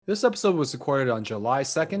This episode was recorded on July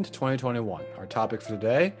 2nd, 2021. Our topic for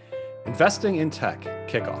today, investing in tech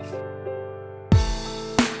kickoff.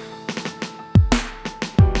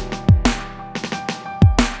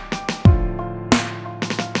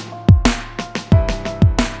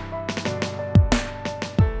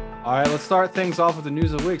 All right, let's start things off with the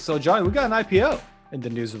news of the week. So, Johnny, we got an IPO in the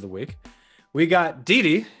news of the week. We got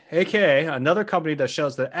Didi, aka another company that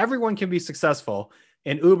shows that everyone can be successful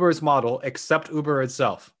in Uber's model except Uber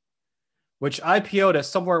itself, which IPO'd at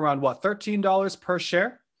somewhere around $13 per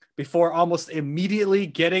share before almost immediately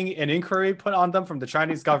getting an inquiry put on them from the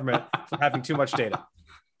Chinese government for having too much data.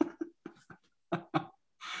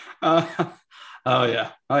 Oh yeah.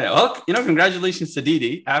 Well, congratulations to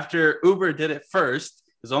Didi. After Uber did it first,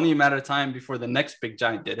 it was only a matter of time before the next big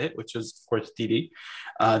giant did it, which was, of course, Didi.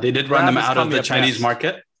 They did run them out of the Chinese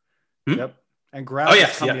market. Yep. And Grab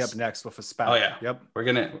is coming up next with a SPAC. Oh yeah. Yep.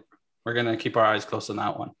 We're gonna keep our eyes close on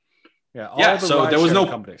that one. Yeah. So there was no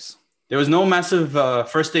companies. There was no massive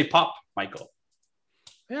first day pop, Michael.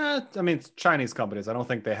 Yeah, I mean, it's Chinese companies. I don't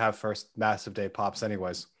think they have first massive day pops,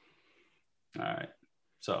 anyways. All right.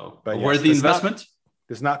 So, but where's the investment?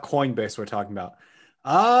 It's not Coinbase we're talking about.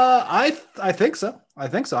 I think so.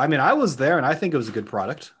 I mean, I was there, and I think it was a good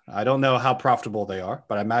product. I don't know how profitable they are,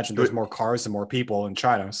 but I imagine there's more cars and more people in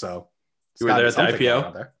China. So you were there at the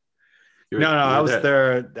IPO? No, I was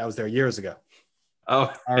there. I was there years ago.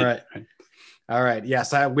 Oh, all right.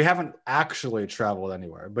 Yes, we haven't actually traveled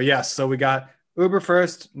anywhere, but yes. So we got Uber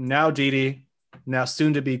first, now Didi, now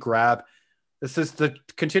soon to be Grab. This is the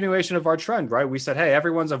continuation of our trend, right? We said, hey,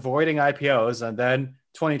 everyone's avoiding IPOs, and then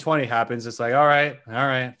 2020 happens. It's like, all right,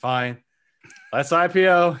 fine. Let's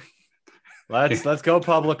IPO. Let's go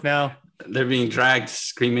public now. They're being dragged,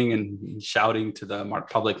 screaming and shouting to the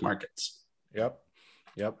public markets. Yep.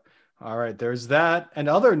 All right, there's that and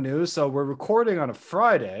other news. So we're recording on a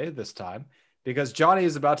Friday this time because Johnny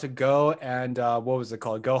is about to go and what was it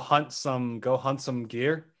called? Go hunt some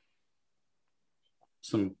gear.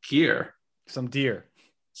 Some gear. Some deer.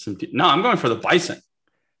 No, I'm going for the bison.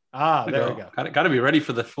 There we go. Got to be ready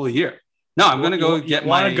for the full year. No, I'm going to go get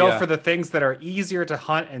my... want to go for the things that are easier to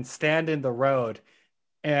hunt and stand in the road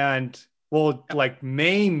and will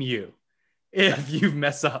maim you if you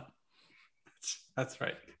mess up. That's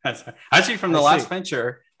right. Actually, from the last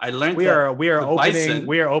venture, I learned we are opening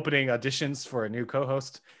auditions for a new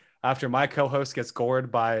co-host after my co-host gets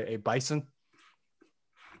gored by a bison.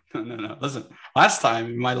 No. Listen, last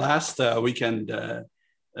time, my last weekend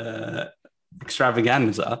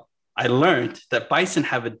extravaganza, I learned that bison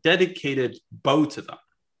have a dedicated bow to them.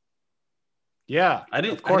 Yeah, I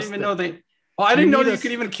didn't even know they. Well, I didn't know that you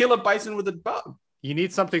could even kill a bison with a bow. You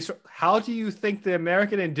need something. How do you think the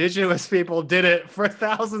American indigenous people did it for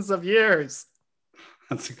thousands of years?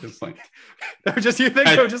 That's a good point. They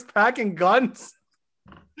were just packing guns?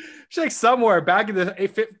 It's like somewhere back in the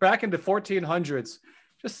 1400s,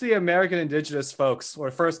 just the American indigenous folks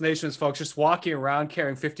or First Nations folks just walking around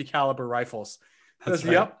carrying 50 caliber rifles. That's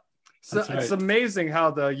right. Yep. So it's amazing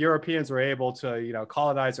how the Europeans were able to,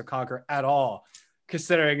 colonize or conquer at all,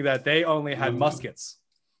 considering that they only had muskets.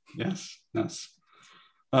 Yes. That's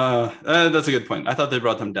a good point. I thought they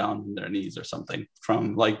brought them down on their knees or something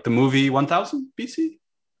from the movie 1000 BC.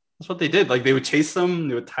 That's what they did. They would chase them.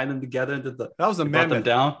 They would tie them together. That was a mammoth. Brought them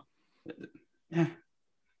down. Yeah.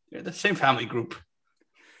 They're the same family group.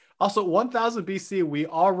 Also, 1000 BC, we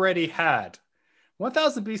already had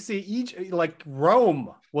 1000 BC.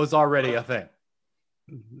 Rome was already a thing.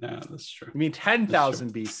 No, that's true. I mean,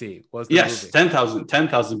 10,000 BC was the movie.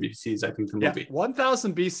 10,000 BC is, I think, the movie.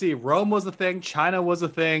 1000 BC, Rome was a thing. China was a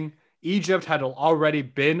thing. Egypt had already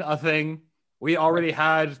been a thing. We already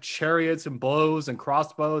had chariots and bows and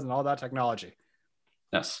crossbows and all that technology.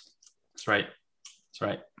 Yes, that's right.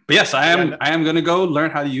 But yes, I am going to go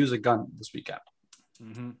learn how to use a gun this weekend.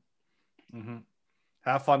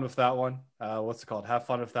 Have fun with that one. What's it called? Have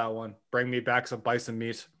fun with that one. Bring me back some bison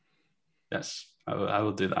meat. Yes, I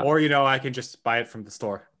will do that. Or, I can just buy it from the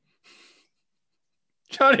store.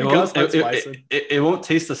 Johnny goes hunts bison. It won't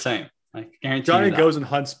taste the same. I guarantee Johnny you that. goes and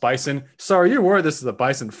hunts bison. So are you aware this is a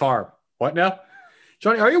bison farm? What now?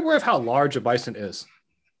 Johnny, are you aware of how large a bison is?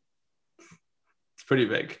 It's pretty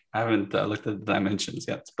big. I haven't looked at the dimensions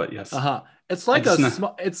yet, but yes. It's like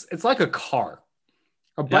it's like a car.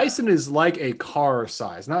 A bison is like a car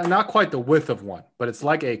size. Not quite the width of one, but it's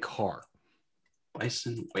like a car.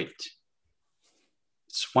 Bison weight.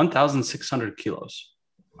 It's 1,600 kilos.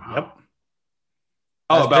 Wow. Yep.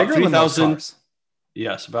 Oh, about 3,000.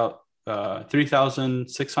 Yes, about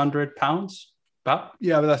 3,600 pounds. About?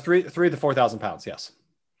 Yeah, about 3 to 4,000 pounds. Yes.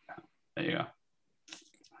 There you go.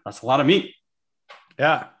 That's a lot of meat.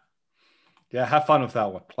 Yeah. Yeah, have fun with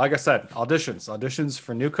that one. Like I said, auditions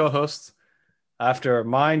for new co-hosts after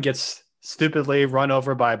mine gets stupidly run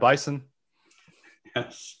over by a bison.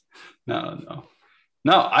 Yes. No.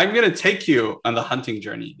 No, I'm gonna take you on the hunting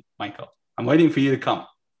journey, Michael. I'm waiting for you to come.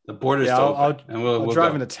 The borders Yeah, to I'll, open, I'll, and we'll I'll we'll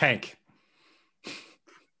drive go. in a tank.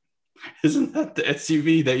 Isn't that the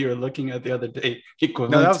SUV that you were looking at the other day No, that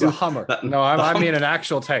equivalent was a to Hummer. that? No, I mean an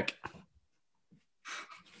actual tank.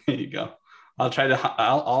 There you go. I'll try to.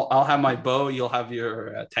 I'll have my bow. You'll have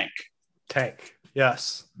your tank. Tank.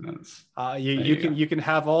 Yes. That's, You there you you can go. you can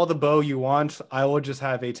have all the bow you want. I will just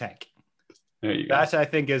have a tank. There you go. That I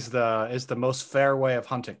think is the most fair way of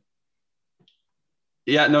hunting.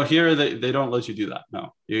 Yeah, no, here they don't let you do that.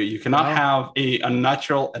 No, you cannot No. have a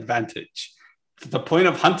natural advantage. The point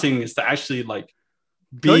of hunting is to actually like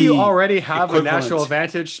Don't you be already have a natural equivalent.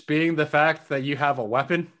 advantage being the fact that you have a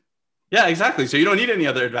weapon? Yeah, exactly. So you don't need any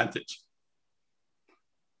other advantage.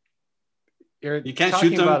 You're You can't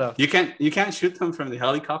shoot talking about them. a You can't shoot them from the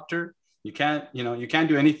helicopter. You can't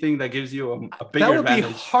do anything that gives you a that bigger would be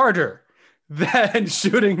advantage. harder than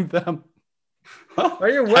shooting them. Well, Are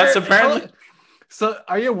you that's aware? apparently So,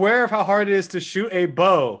 are you aware of how hard it is to shoot a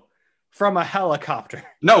bow from a helicopter?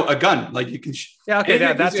 no a gun. Like you can Yeah, okay, anything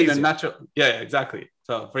that gives that's you a easier. natural. Yeah, exactly.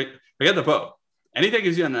 So forget the bow. Anything that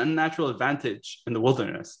gives you an unnatural advantage in the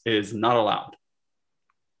wilderness is not allowed.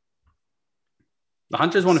 The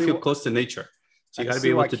hunters want to feel close to nature, so I you can got to be see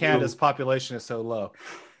able why to Canada's do. population is so low.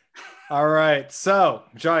 All right, so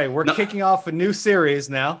Johnny, we're No, kicking off a new series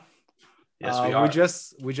now. yes, we We are.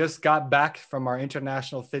 just got back from our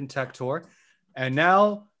international fintech tour, and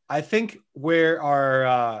now I think we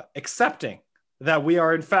are accepting that we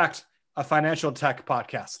are in fact a financial tech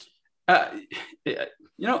podcast. Uh,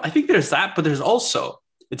 I think there's that, but there's also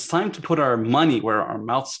it's time to put our money where our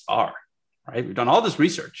mouths are. Right? We've done all this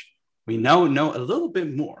research. We now know a little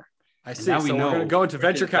bit more, I and see. now we So we're going to know go into where to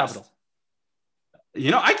venture invest.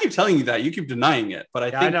 capital. I keep telling you that. You keep denying it, but I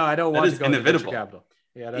Yeah, I think know. I don't that want to is go into venture inevitable. capital.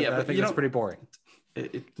 Yeah, Yeah, I but think that's pretty boring.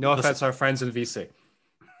 No listen, offense to our friends in VC.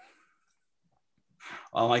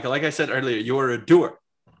 Michael, like I said earlier, you are a doer,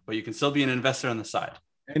 but you can still be an investor on the side.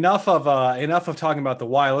 Enough of talking about the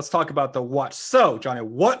why. Let's talk about the what. So, Johnny,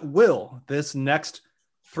 what will this next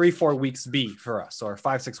 3-4 weeks be for us, or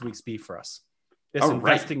 5-6 weeks be for us? This All right.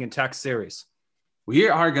 investing in tech series. We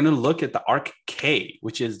are going to look at the ARK-K,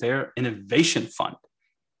 which is their innovation fund.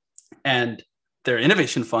 And their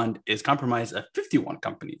innovation fund is comprised of 51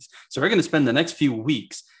 companies. So we're going to spend the next few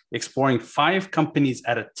weeks exploring 5 companies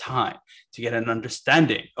at a time to get an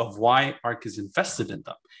understanding of why ARK is invested in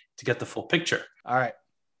them, to get the full picture. All right.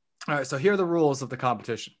 So here are the rules of the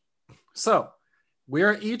competition. So we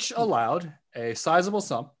are each allowed a sizable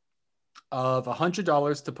sum of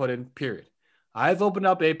 $100 to put in, period. I've opened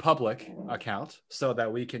up a public account so that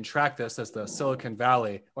we can track this as the Silicon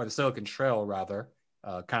Valley, or the Silicon Trail rather,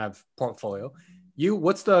 kind of portfolio.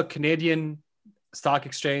 What's the Canadian stock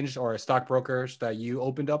exchange or stockbrokers that you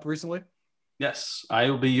opened up recently? Yes, I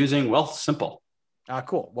will be using Wealthsimple.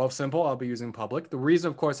 Cool. Well, simple. I'll be using public. The reason,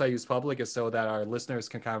 of course, I use public is so that our listeners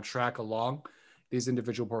can kind of track along these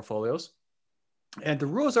individual portfolios. And the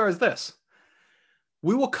rules are as this.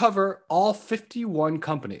 We will cover all 51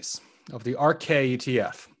 companies of the ARK-K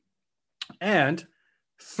ETF. And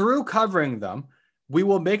through covering them, we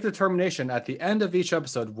will make the determination at the end of each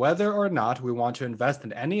episode whether or not we want to invest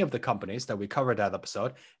in any of the companies that we covered that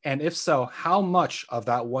episode. And if so, how much of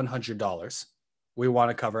that $100 we want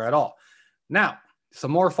to cover at all. Now,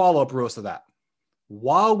 some more follow-up rules to that.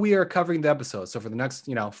 While we are covering the episode, so for the next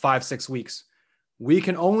 5-6 weeks, we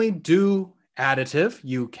can only do additive.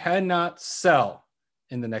 You cannot sell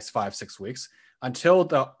in the next 5-6 weeks until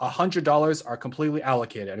the $100 are completely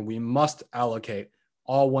allocated, and we must allocate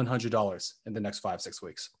all $100 in the next 5-6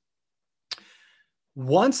 weeks.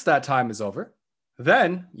 Once that time is over,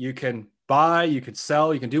 then you can buy, you could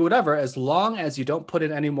sell, you can do whatever, as long as you don't put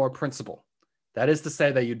in any more principal. That is to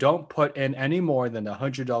say that you don't put in any more than the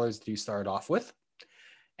 $100 that you started off with.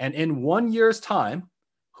 And in 1 year's time,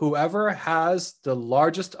 whoever has the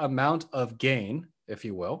largest amount of gain, if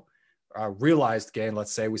you will, realized gain,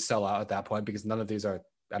 let's say we sell out at that point, because none of these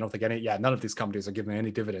companies are giving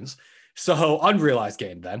any dividends. So unrealized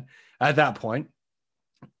gain then at that point,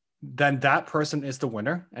 then that person is the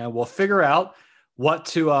winner, and we'll figure out what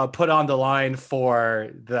to put on the line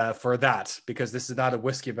for that, because this is not a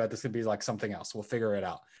whiskey bet. This could be like something else. We'll figure it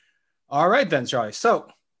out. All right then, Johnny. So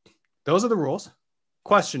those are the rules.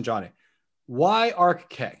 Question, Johnny. Why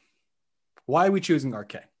ARK-K? Why are we choosing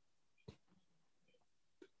ARK-K?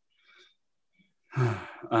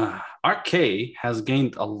 ARK-K has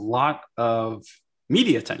gained a lot of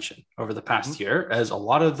media attention over the past year, as a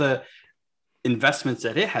lot of the investments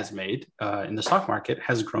that it has made in the stock market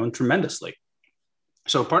has grown tremendously.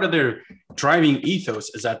 So part of their driving ethos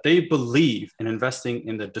is that they believe in investing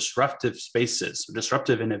in the disruptive spaces,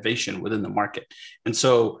 disruptive innovation within the market. And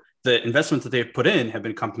so the investments that they've put in have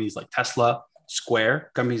been companies like Tesla,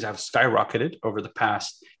 Square, companies that have skyrocketed over the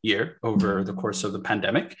past year, over the course of the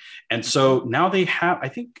pandemic. And so now they have,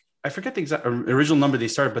 I forget the exact original number they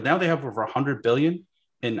started, but now they have over 100 billion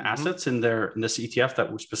in assets in this ETF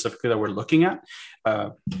that we're looking at,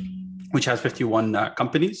 which has 51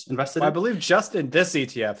 companies invested. Well, I believe just in this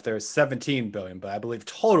ETF there's 17 billion, but I believe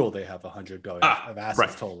total they have 100 billion of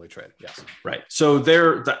assets totally traded. Yes, right. So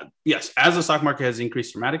as the stock market has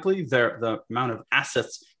increased dramatically, the amount of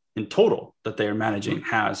assets in total that they are managing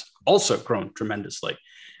has also grown tremendously.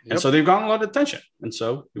 And so they've gotten a lot of attention. And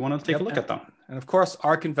so we want to take a look at them. And of course,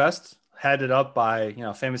 ARK Invest, headed up by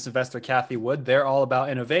famous investor Cathie Wood, they're all about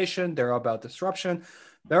innovation. They're all about disruption.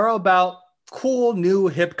 They're all about cool, new,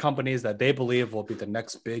 hip companies that they believe will be the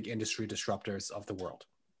next big industry disruptors of the world.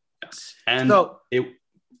 Yes. And so,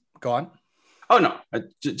 go on. Oh, no.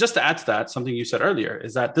 Just to add to that, something you said earlier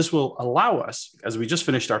is that this will allow us, as we just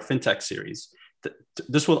finished our fintech series,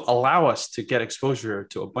 this will allow us to get exposure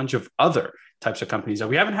to a bunch of other types of companies that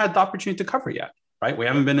we haven't had the opportunity to cover yet, right? We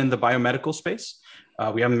haven't been in the biomedical space.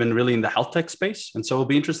 We haven't been really in the health tech space. And so it'll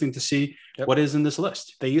be interesting to see what is in this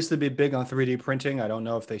list. They used to be big on 3D printing. I don't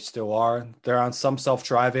know if they still are. They're on some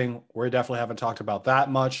self-driving. We definitely haven't talked about that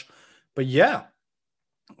much. But yeah,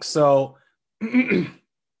 so I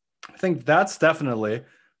think that's definitely,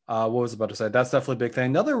 what was I about to say? That's definitely a big thing.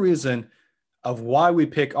 Another reason of why we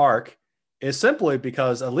pick ARK is simply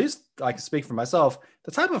because, at least I can speak for myself,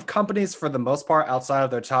 the type of companies for the most part outside of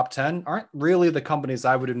their top 10 aren't really the companies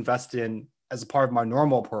I would invest in as a part of my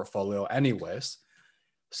normal portfolio anyways.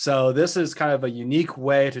 So this is kind of a unique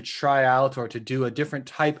way to try out or to do a different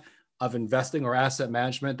type of investing or asset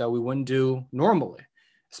management that we wouldn't do normally,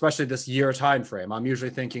 especially this year time frame. I'm usually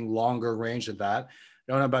thinking longer range of that.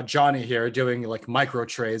 I don't know about Johnny here doing like micro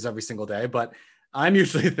trades every single day, but I'm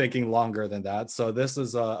usually thinking longer than that. So this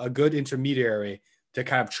is a good intermediary to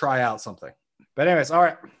kind of try out something. But anyways, all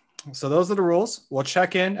right. So those are the rules. We'll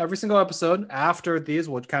check in every single episode. After these,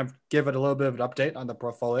 we'll kind of give it a little bit of an update on the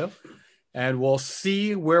portfolio. And we'll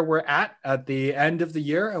see where we're at the end of the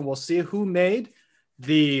year. And we'll see who made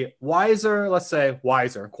the wiser, let's say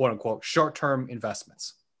wiser, quote unquote, short-term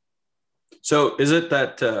investments. So is it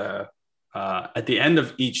that at the end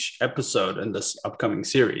of each episode in this upcoming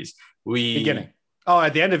series,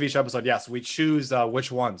 at the end of each episode, yes, we choose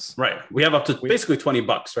which ones. Right. We have up to basically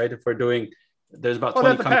 $20, right? If we're doing, there's about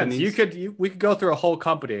 20 companies. We could go through a whole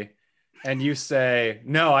company and you say,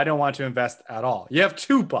 no, I don't want to invest at all. You have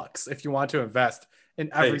 $2 if you want to invest in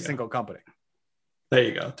every single company. There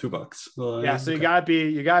you go, $2. Well, yeah, so you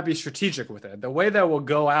gotta be strategic with it. The way that we'll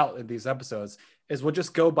go out in these episodes is we'll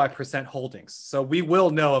just go by percent holdings. So we will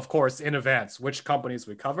know, of course, in advance which companies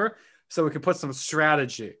we cover, so we can put some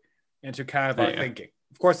strategy into kind of our thinking.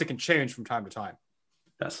 Of course, it can change from time to time.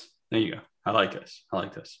 Yes, there you go. I like this.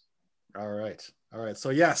 All right. So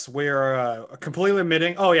yes, we are completely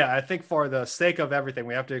admitting. Oh yeah, I think for the sake of everything,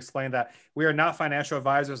 we have to explain that we are not financial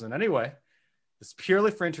advisors in any way. It's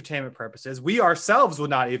purely for entertainment purposes. We ourselves would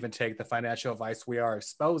not even take the financial advice we are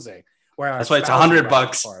exposing. That's why it's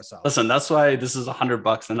 $100. Listen, that's why this is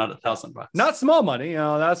 $100 and not $1,000. Not small money,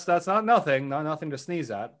 that's not nothing to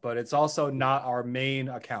sneeze at. But it's also not our main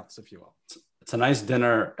accounts, if you will. It's a nice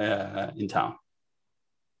dinner in town.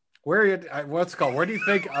 Where are you? What's it called? Where do you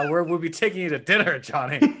think where we'll be taking you to dinner,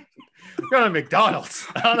 Johnny? We're going to McDonald's.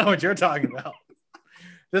 I don't know what you're talking about.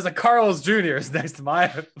 There's a Carl's Jr. next to my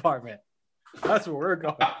apartment. That's where we're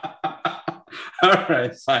going. All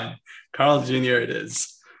right, fine. Carl's Jr. it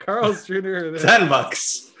is. Carl's Jr. it is.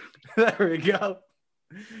 $10. There we go.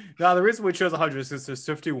 Now, the reason we chose 100 is because there's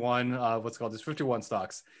 51, there's 51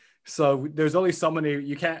 stocks. So there's only so many,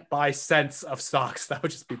 you can't buy cents of stocks. That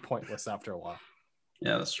would just be pointless after a while.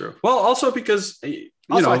 Yeah, that's true. Well, also because, I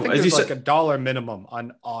think there's like $1 minimum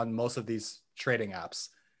on most of these trading apps.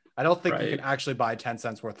 I don't think you can actually buy 10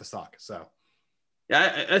 cents worth of stock. So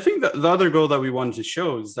yeah, I think that the other goal that we wanted to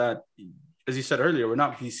show is that, as you said earlier, we're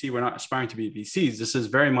not VC, we're not aspiring to be VCs. This is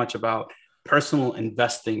very much about personal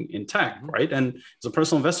investing in tech, right? And as a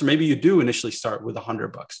personal investor, maybe you do initially start with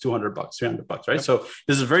 $100, $200, $300, right? Yep. So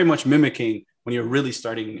this is very much mimicking when you're really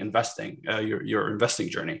starting investing, your investing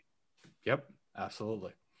journey. Yep,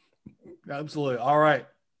 absolutely. All right,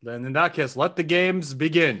 then in that case, let the games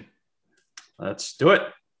begin. Let's do it.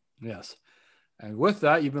 Yes. And with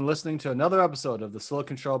that, you've been listening to another episode of the Slow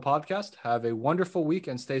Control Podcast. Have a wonderful week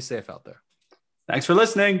and stay safe out there. Thanks for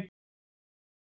listening.